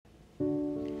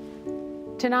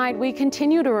Tonight, we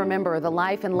continue to remember the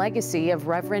life and legacy of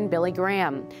Reverend Billy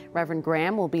Graham. Reverend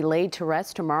Graham will be laid to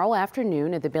rest tomorrow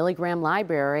afternoon at the Billy Graham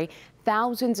Library.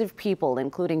 Thousands of people,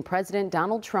 including President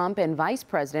Donald Trump and Vice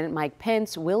President Mike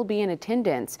Pence, will be in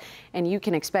attendance. And you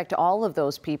can expect all of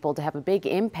those people to have a big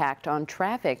impact on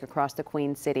traffic across the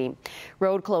Queen City.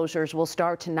 Road closures will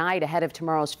start tonight ahead of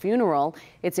tomorrow's funeral.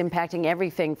 It's impacting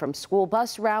everything from school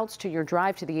bus routes to your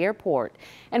drive to the airport.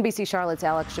 NBC Charlotte's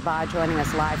Alex Shabbat joining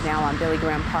us live now on Billy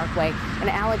Graham Parkway. And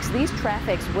Alex, these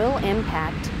traffics will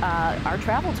impact our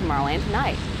travel tomorrow and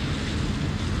tonight.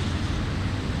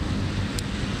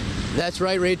 That's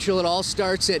right, Rachel. It all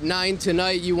starts at 9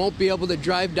 tonight. You won't be able to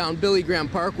drive down Billy Graham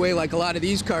Parkway like a lot of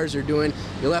these cars are doing.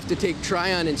 You'll have to take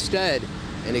Tryon instead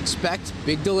and expect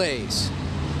big delays.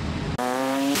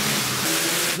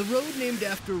 The road named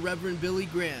after Reverend Billy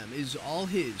Graham is all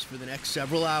his for the next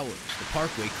several hours. The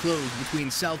parkway closed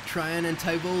between South Tryon and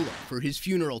Tyvola for his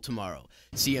funeral tomorrow.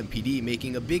 CMPD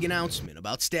making a big announcement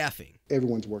about staffing.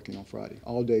 Everyone's working on Friday.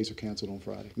 All days are canceled on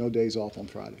Friday. No days off on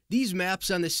Friday. These maps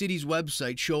on the city's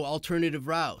website show alternative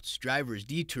routes. Drivers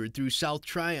detoured through South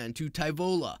Tryon to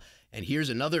Tyvola. And here's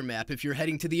another map if you're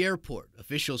heading to the airport.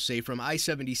 Officials say from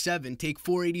I-77, take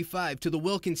 485 to the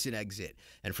Wilkinson exit.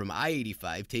 And from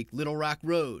I-85, take Little Rock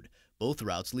Road. Both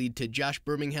routes lead to Josh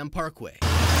Birmingham Parkway.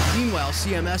 Meanwhile,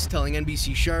 CMS telling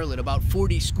NBC Charlotte about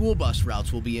 40 school bus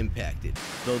routes will be impacted,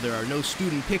 though there are no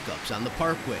student pickups on the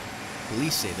parkway.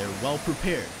 Police say they're well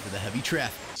prepared for the heavy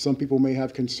traffic. Some people may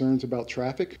have concerns about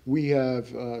traffic. We have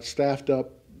staffed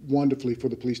up wonderfully for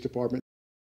the police department.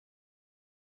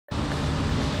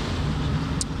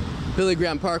 Billy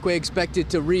Graham Parkway expected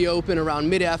to reopen around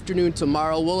mid-afternoon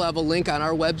tomorrow. We'll have a link on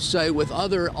our website with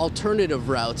other alternative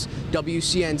routes,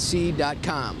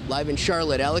 WCNC.com. Live in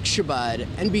Charlotte, Alex Shabbat,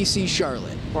 NBC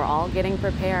Charlotte. We're all getting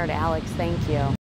prepared, Alex. Thank you.